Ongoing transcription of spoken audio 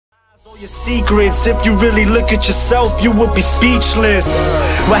All your secrets, if you really look at yourself, you would be speechless.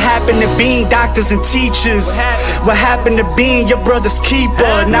 What happened to being doctors and teachers? What happened to being your brother's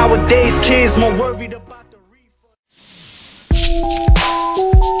keeper? Nowadays kids more worried about the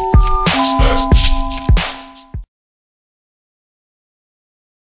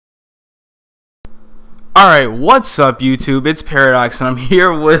Alright, what's up YouTube? It's ParaDoX and I'm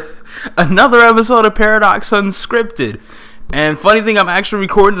here with another episode of ParaDoX Unscripted. And funny thing, I'm actually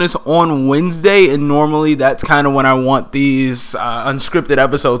recording this on Wednesday, and normally that's kind of when I want these unscripted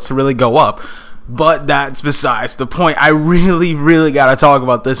episodes to really go up. But that's besides the point. I really gotta talk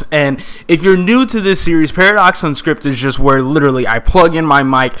about this. And if you're new to this series, ParaDoX Unscripted is just where literally I plug in my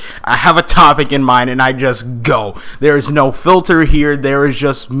mic, I have a topic in mind, and I just go. There is no filter here. There is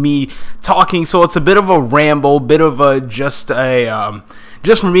just me talking. So it's a bit of a ramble, bit of a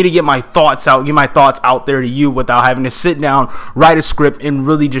just for me to get my thoughts out there to you without having to sit down, write a script, and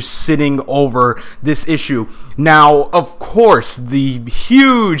really just sitting over this issue. Now, of course, the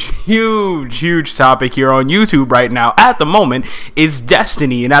huge topic here on YouTube right now at the moment is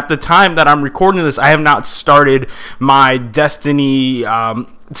Destiny. And at the time that I'm recording this, I have not started my Destiny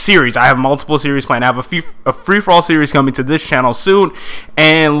series. I have multiple series planned. I have a free-for-all series coming to this channel soon,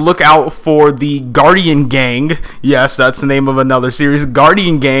 and look out for the Guardian Gang. Yes, that's the name of another series,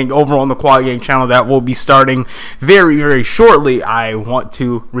 Guardian Gang, over on the Quad Gang channel that will be starting very shortly. I want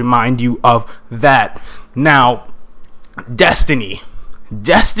to remind you of that. Now, Destiny.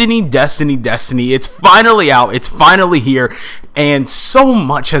 It's finally out. It's finally here. And so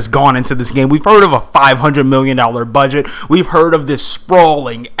much has gone into this game. We've heard of a $500 million budget. We've heard of this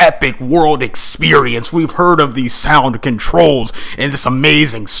sprawling, epic world experience. We've heard of these sound controls and this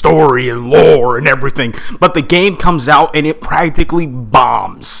amazing story and lore and everything. But the game comes out and it practically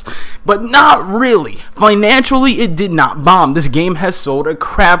bombs. But not really. Financially, it did not bomb. This game has sold a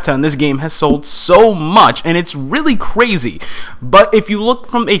crap ton. This game has sold so much, and it's really crazy. But if you look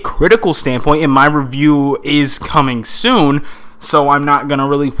from a critical standpoint, and my review is coming soon, so I'm not going to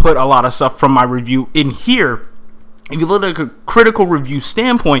really put a lot of stuff from my review in here. If you look at a critical review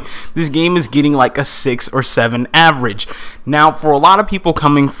standpoint, this game is getting like a 6 or 7 average. Now, for a lot of people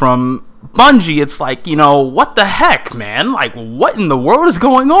coming from Bungie, it's like, you know, what the heck, man? Like, what in the world is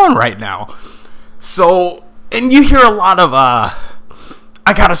going on right now? So, and you hear a lot of,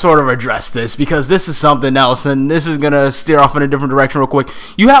 I gotta sort of address this because this is something else, and this is gonna steer off in a different direction real quick.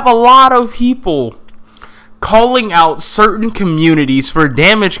 You have a lot of people calling out certain communities for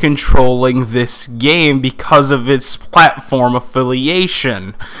damage controlling this game because of its platform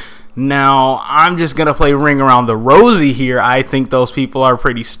affiliation. Now, I'm just gonna play ring around the rosy here. I think those people are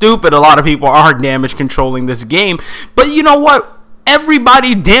pretty stupid. A lot of people are damage controlling this game, but you know what?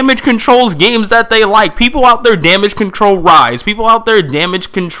 Everybody damage controls games that they like. People out there damage control Rise. People out there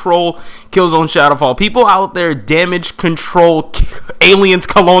damage control Killzone Shadowfall. People out there damage control Aliens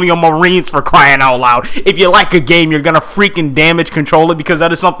Colonial Marines, for crying out loud. If you like a game, you're gonna freaking damage control it because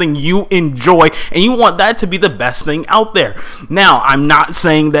that is something you enjoy and you want that to be the best thing out there. Now, I'm not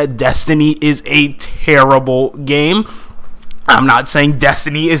saying that Destiny is a terrible game. I'm not saying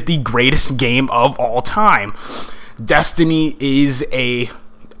Destiny is the greatest game of all time. Destiny is a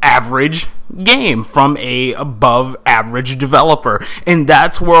average game from a above average developer, and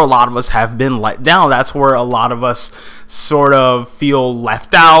that's where a lot of us have been let down. That's where a lot of us sort of feel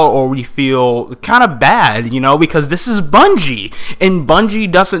left out, or we feel kind of bad, you know, because this is Bungie, and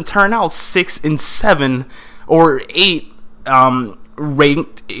Bungie doesn't turn out 6 and 7 or 8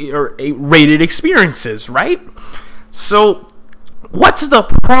 rated experiences, right? So what's the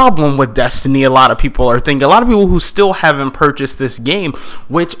problem with Destiny? A lot of people are thinking. A lot of people who still haven't purchased this game,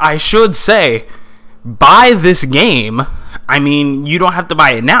 which I should say, buy this game. I mean, you don't have to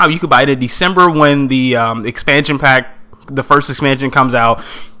buy it now. You could buy it in December when the expansion pack, the first expansion comes out.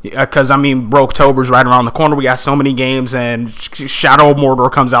 Because, I mean, Broketober's right around the corner. We got so many games, and Shadow of Mordor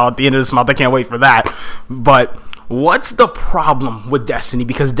comes out at the end of this month. I can't wait for that. But what's the problem with Destiny?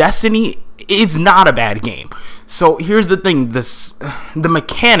 Because Destiny is not a bad game. So here's the thing, the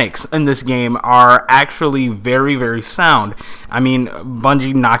mechanics in this game are actually very sound. I mean,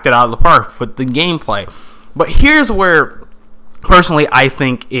 Bungie knocked it out of the park with the gameplay. But here's where, personally, I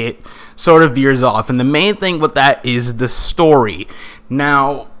think it sort of veers off. And the main thing with that is the story.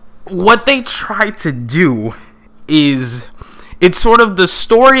 Now, what they try to do is, it's sort of the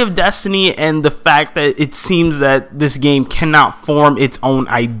story of Destiny and the fact that it seems that this game cannot form its own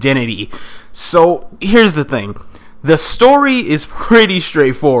identity. So here's the thing. The story is pretty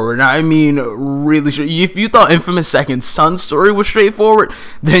straightforward. I mean, really straight. If you thought Infamous Second Son's story was straightforward,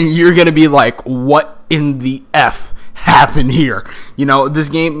 then you're going to be like, what in the F happen here. You know, this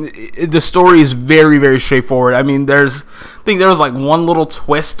game, the story is very, very straightforward. I mean, I think there was like one little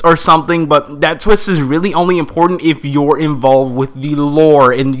twist or something, but that twist is really only important if you're involved with the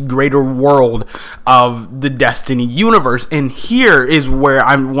lore and the greater world of the Destiny universe. And here is where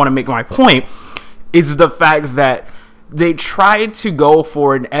I want to make my point. It's the fact that they tried to go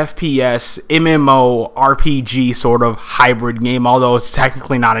for an FPS, MMO, RPG sort of hybrid game, although it's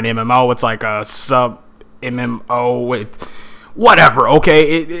technically not an MMO. It's like a sub-MMO with whatever,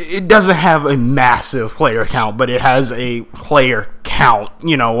 okay? It doesn't have a massive player count, but it has a player count,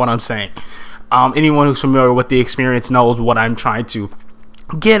 you know what I'm saying. Anyone who's familiar with the experience knows what I'm trying to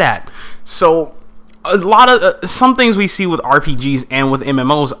get at. So a lot of some things we see with RPGs and with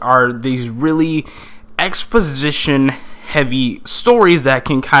MMOs are these really exposition heavy stories that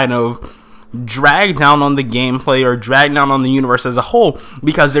can kind of drag down on the gameplay or drag down on the universe as a whole,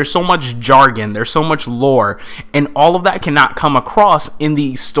 because there's so much jargon, there's so much lore, and all of that cannot come across in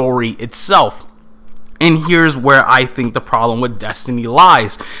the story itself. And here's where I think the problem with Destiny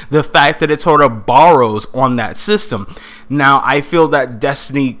lies. The fact that it sort of borrows on that system. Now, I feel that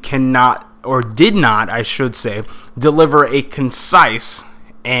Destiny cannot, or did not, I should say, deliver a concise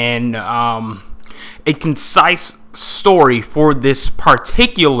and story for this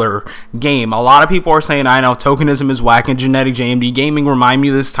particular game. A lot of people are saying, I know, tokenism is whack and genetic JMD gaming remind me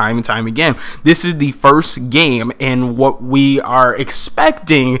of this time and time again. This is the first game in what we are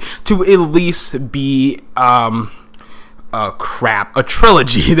expecting to at least be a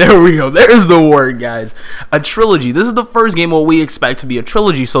trilogy. There we go. There's the word, guys. A trilogy. This is the first game what we expect to be a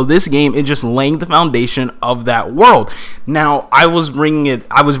trilogy. So this game is just laying the foundation of that world. Now, I was bringing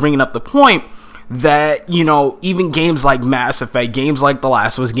up the point that, you know, even games like Mass Effect, games like The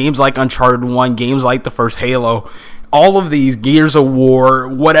Last of Us, games like Uncharted 1, games like the first Halo, all of these, Gears of War,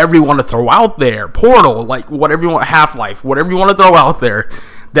 whatever you want to throw out there, Portal, like whatever you want, Half-Life, whatever you want to throw out there,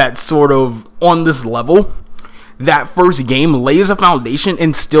 that's sort of on this level, that first game lays a foundation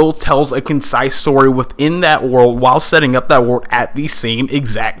and still tells a concise story within that world while setting up that world at the same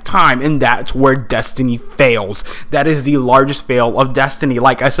exact time. And that's where Destiny fails. That is the largest fail of Destiny.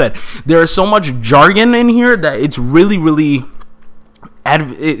 Like I said, there is so much jargon in here that it's really, really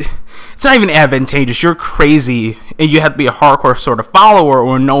it's not even advantageous. You're crazy and you have to be a hardcore sort of follower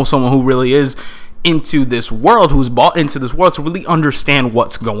or know someone who really is into this world, who's bought into this world, to really understand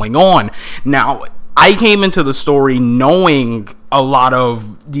what's going on. Now, I came into the story knowing a lot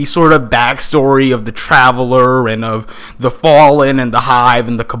of the sort of backstory of the Traveler and of the Fallen and the Hive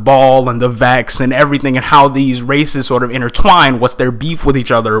and the Cabal and the Vex and everything, and how these races sort of intertwine, what's their beef with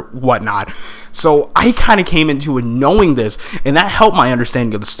each other, whatnot. So I kind of came into it knowing this, and that helped my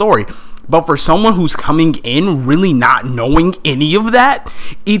understanding of the story. But for someone who's coming in really not knowing any of that,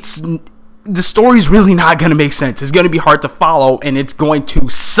 the story's really not going to make sense. It's going to be hard to follow, and it's going to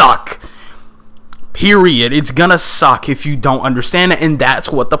suck. Period. It's gonna suck if you don't understand it, and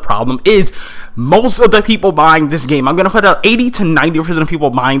that's what the problem is. Most of the people buying this game, I'm gonna put out 80 to 90% of people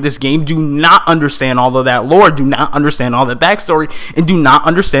buying this game, do not understand all of that lore, do not understand all the backstory, and do not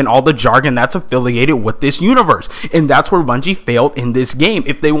understand all the jargon that's affiliated with this universe. And that's where Bungie failed in this game.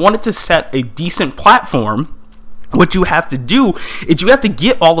 If they wanted to set a decent platform, what you have to do is you have to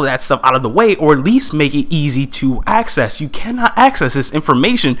get all of that stuff out of the way, or at least make it easy to access. You cannot access this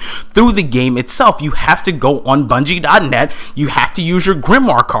information through the game itself. You have to go on Bungie.net. You have to use your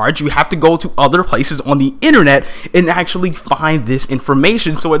Grimoire cards. You have to go to other places on the internet and actually find this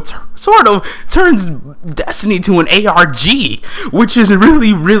information. So it sort of turns Destiny to an ARG, which is a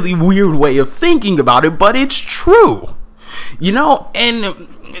really, really weird way of thinking about it, but it's true. You know, and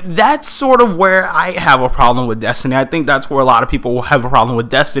that's sort of where I have a problem with Destiny. I think that's where a lot of people will have a problem with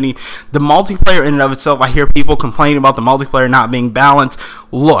Destiny. The multiplayer in and of itself, I hear people complaining about the multiplayer not being balanced.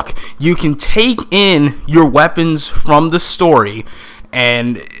 Look, you can take in your weapons from the story,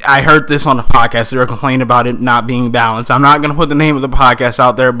 and I heard this on the podcast. They were complaining about it not being balanced. I'm not going to put the name of the podcast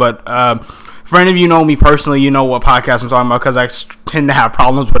out there, but for any of you who know me personally, you know what podcast I'm talking about, because I tend to have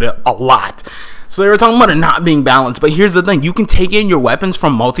problems with it a lot. So they were talking about it not being balanced, but here's the thing. You can take in your weapons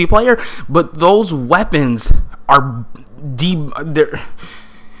from multiplayer, but those weapons are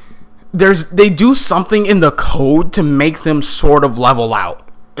they do something in the code to make them sort of level out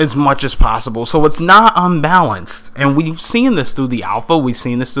as much as possible. So it's not unbalanced. And we've seen this through the alpha, we've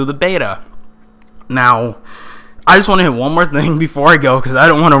seen this through the beta. Now, I just want to hit one more thing before I go, because I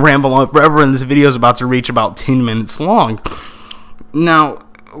don't want to ramble on forever, and this video is about to reach about 10 minutes long. Now,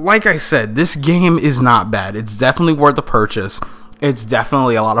 like I said, this game is not bad. It's definitely worth the purchase. It's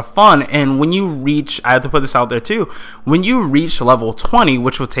definitely a lot of fun. And when you reach, I have to put this out there too, when you reach level 20,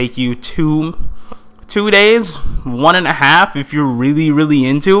 which will take you 2 2 days, 1.5 if you're really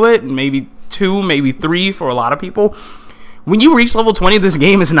into it, maybe 2, maybe 3 for a lot of people. When you reach level 20, this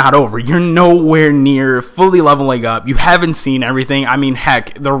game is not over. You're nowhere near fully leveling up. You haven't seen everything. I mean,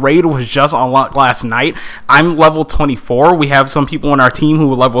 heck, the raid was just unlocked last night. I'm level 24. We have some people on our team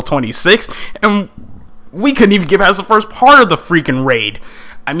who are level 26, and we couldn't even get past the first part of the freaking raid.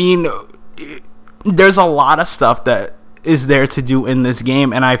 I mean, there's a lot of stuff that is there to do in this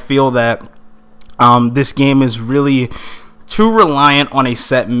game, and I feel that this game is really too reliant on a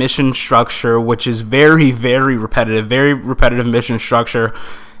set mission structure, which is very repetitive mission structure.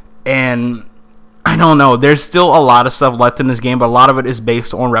 And I don't know, there's still a lot of stuff left in this game, but a lot of it is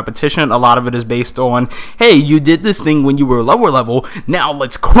based on repetition. A lot of it is based on, hey, you did this thing when you were lower level, now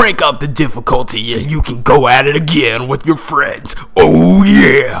let's crank up the difficulty and you can go at it again with your friends. Oh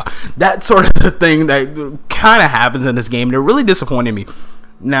yeah, that sort of thing that kind of happens in this game. They're really disappointing me.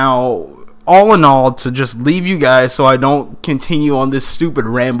 Now, all in all, to just leave you guys so I don't continue on this stupid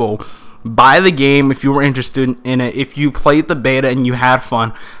ramble, buy the game if you were interested in it. If you played the beta and you had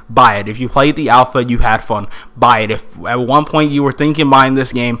fun, buy it. If you played the alpha and you had fun, buy it. If at one point you were thinking buying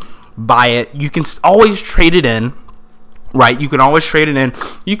this game, buy it. You can always trade it in, right? You can always trade it in.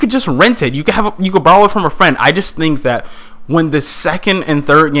 You could just rent it. You could borrow it from a friend. I just think that when the second and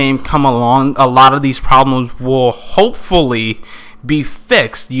third game come along, a lot of these problems will hopefully be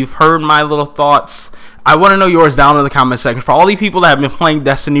fixed. You've heard my little thoughts. I want to know yours down in the comment section. For all the people that have been playing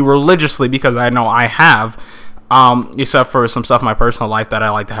Destiny religiously, because I know I have, except for some stuff in my personal life that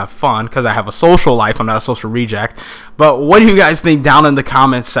I like to have fun, because I have a social life. I'm not a social reject. But what do you guys think down in the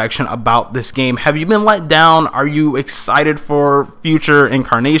comments section about this game? Have you been let down? Are you excited for future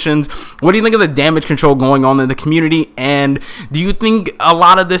incarnations? What do you think of the damage control going on in the community? And do you think a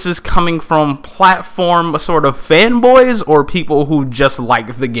lot of this is coming from platform sort of fanboys or people who just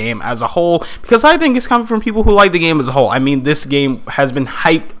like the game as a whole? Because I think it's coming from people who like the game as a whole. I mean, this game has been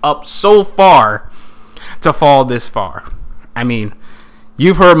hyped up so far to fall this far. I mean,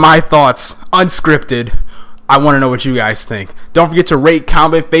 you've heard my thoughts, unscripted. I want to know what you guys think. Don't forget to rate,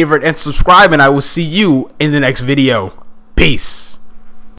 comment, favorite, and subscribe, and I will see you in the next video. Peace.